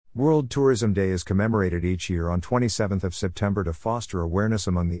World Tourism Day is commemorated each year on 27th of September to foster awareness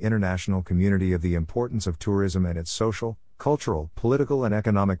among the international community of the importance of tourism and its social, cultural, political and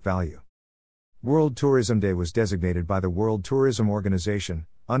economic value. World Tourism Day was designated by the World Tourism Organization,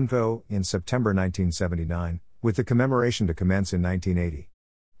 UNCTAD, in September 1979, with the commemoration to commence in 1980.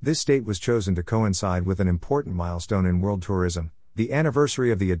 This date was chosen to coincide with an important milestone in world tourism, the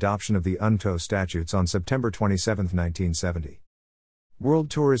anniversary of the adoption of the UNCTAD statutes on September 27, 1970.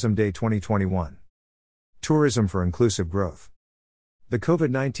 World Tourism Day 2021. Tourism for Inclusive Growth. The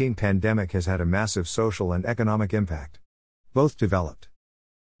COVID-19 pandemic has had a massive social and economic impact. Both developed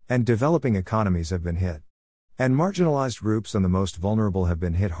and developing economies have been hit. And marginalized groups and the most vulnerable have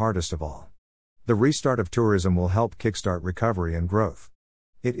been hit hardest of all. The restart of tourism will help kickstart recovery and growth.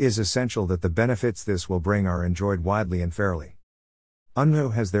 It is essential that the benefits this will bring are enjoyed widely and fairly.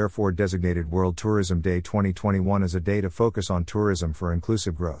 UNCTAD has therefore designated World Tourism Day 2021 as a day to focus on tourism for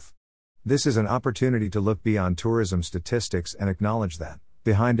inclusive growth. This is an opportunity to look beyond tourism statistics and acknowledge that,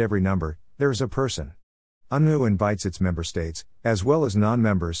 behind every number, there is a person. UNCTAD invites its member states, as well as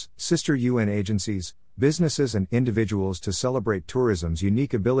non-members, sister UN agencies, businesses and individuals to celebrate tourism's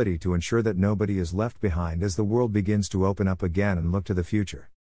unique ability to ensure that nobody is left behind as the world begins to open up again and look to the future.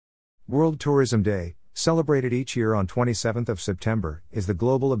 World Tourism Day, celebrated each year on 27th of September, is the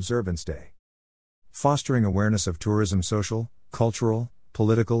Global Observance Day. Fostering awareness of tourism's social, cultural,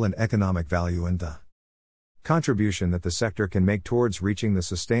 political and economic value and the contribution that the sector can make towards reaching the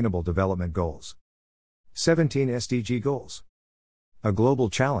Sustainable Development Goals. 17 SDG goals. A global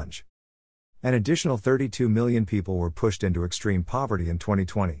challenge. An additional 32 million people were pushed into extreme poverty in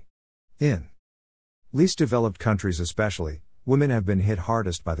 2020. In least developed countries especially, women have been hit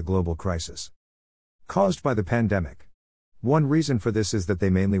hardest by the global crisis caused by the pandemic. One reason for this is that they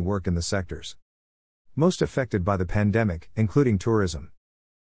mainly work in the sectors most affected by the pandemic, including tourism.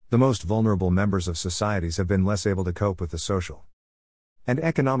 The most vulnerable members of societies have been less able to cope with the social and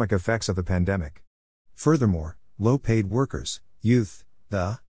economic effects of the pandemic. Furthermore, low-paid workers, youth,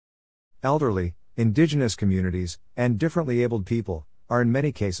 the elderly, indigenous communities, and differently abled people, are in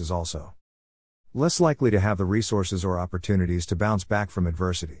many cases also less likely to have the resources or opportunities to bounce back from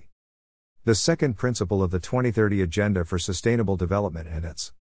adversity. The second principle of the 2030 Agenda for Sustainable Development and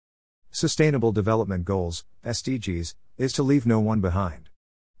its Sustainable Development Goals, SDGs, is to leave no one behind.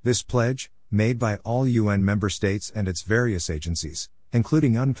 This pledge, made by all UN member states and its various agencies,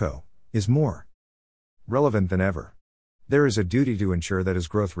 including UNCTAD, is more relevant than ever. There is a duty to ensure that as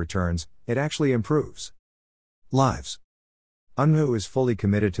growth returns, it actually improves lives. UNCTAD is fully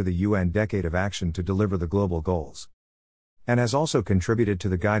committed to the UN Decade of Action to deliver the global goals, and has also contributed to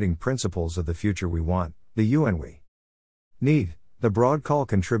the guiding principles of the future we want, the UN we need, the broad call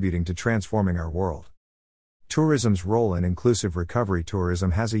contributing to transforming our world. Tourism's role in inclusive recovery.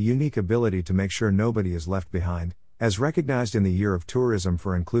 Tourism has a unique ability to make sure nobody is left behind, as recognized in the Year of Tourism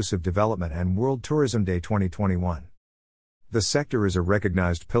for Inclusive Development and World Tourism Day 2021. The sector is a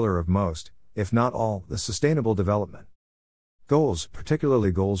recognized pillar of most, if not all, the Sustainable Development Goals,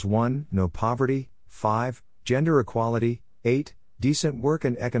 particularly Goals 1, No Poverty, 5, Gender Equality, 8, Decent Work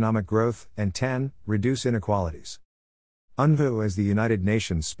and Economic Growth, and 10, Reduce Inequalities. UNCTAD is the United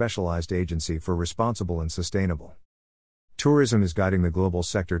Nations Specialized Agency for Responsible and Sustainable Tourism is guiding the global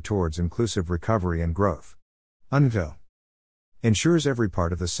sector towards inclusive recovery and growth. UNCTAD ensures every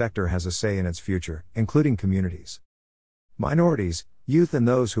part of the sector has a say in its future, including communities, minorities, youth and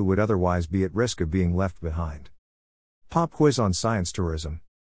those who would otherwise be at risk of being left behind. Pop quiz on science tourism.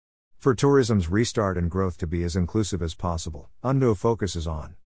 For tourism's restart and growth to be as inclusive as possible, UNCTAD focuses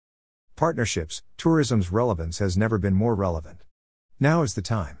on partnerships. Tourism's relevance has never been more relevant. Now is the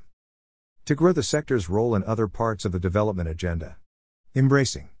time to grow the sector's role in other parts of the development agenda.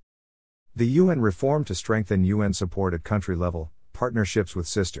 Embracing the UN reform to strengthen UN support at country level, partnerships with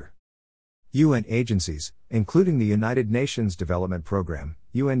sister UN agencies, including the United Nations Development Programme,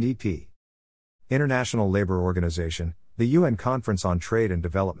 UNDP, International Labour Organization, the UN Conference on Trade and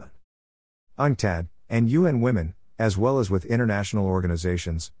Development, UNCTAD, and UN Women, as well as with international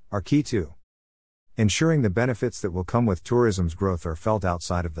organizations, are key to ensuring the benefits that will come with tourism's growth are felt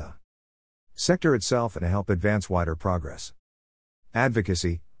outside of the sector itself and help advance wider progress.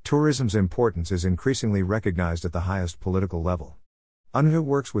 Advocacy. Tourism's importance is increasingly recognized at the highest political level. UNCTAD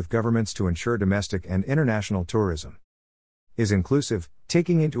works with governments to ensure domestic and international tourism is inclusive,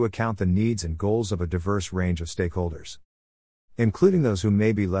 taking into account the needs and goals of a diverse range of stakeholders, including those who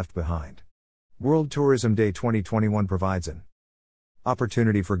may be left behind. World Tourism Day 2021 provides an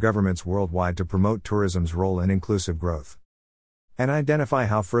opportunity for governments worldwide to promote tourism's role in inclusive growth and identify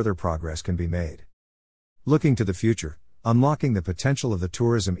how further progress can be made. Looking to the future, Unlocking the potential of the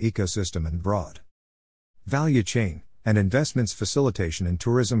tourism ecosystem and broad value chain, and investments facilitation in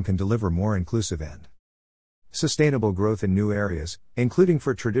tourism can deliver more inclusive and sustainable growth in new areas, including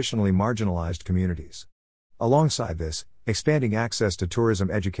for traditionally marginalized communities. Alongside this, expanding access to tourism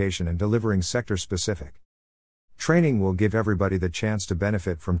education and delivering sector-specific training will give everybody the chance to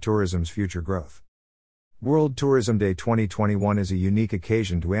benefit from tourism's future growth. World Tourism Day 2021 is a unique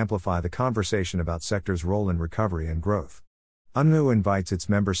occasion to amplify the conversation about sector's role in recovery and growth. UNWTO invites its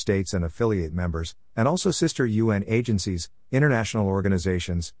member states and affiliate members, and also sister UN agencies, international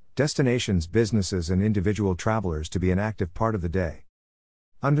organizations, destinations, businesses, and individual travelers to be an active part of the day.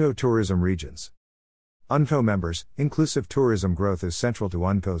 UNWTO Tourism Regions. UNWTO members, inclusive tourism growth is central to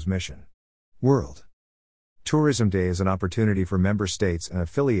UNWTO's mission. World Tourism Day is an opportunity for member states and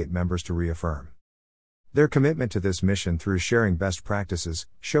affiliate members to reaffirm their commitment to this mission through sharing best practices,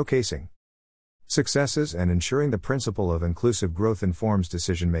 showcasing successes, and ensuring the principle of inclusive growth informs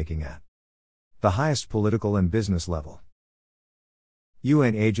decision-making at the highest political and business level.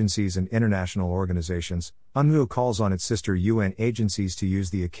 UN agencies and international organizations. UNWTO calls on its sister UN agencies to use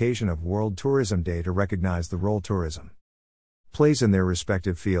the occasion of World Tourism Day to recognize the role tourism plays in their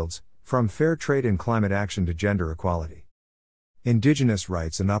respective fields, from fair trade and climate action to gender equality, indigenous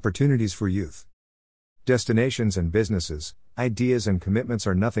rights and opportunities for youth. Destinations and businesses, ideas and commitments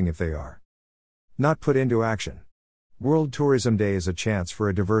are nothing if they are not put into action. World Tourism Day is a chance for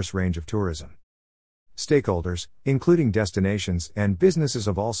a diverse range of tourism stakeholders, including destinations and businesses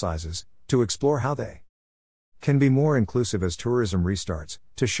of all sizes, to explore how they can be more inclusive as tourism restarts,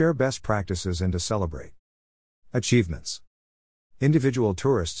 to share best practices and to celebrate achievements. Individual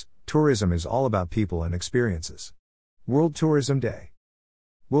tourists, tourism is all about people and experiences. World Tourism Day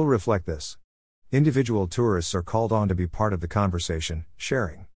will reflect this. Individual tourists are called on to be part of the conversation,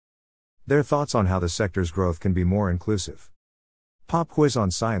 sharing their thoughts on how the sector's growth can be more inclusive. Pop quiz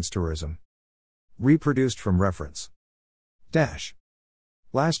on science tourism. Reproduced from reference.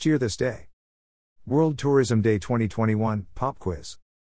 Last year this day. World Tourism Day 2021, Pop quiz.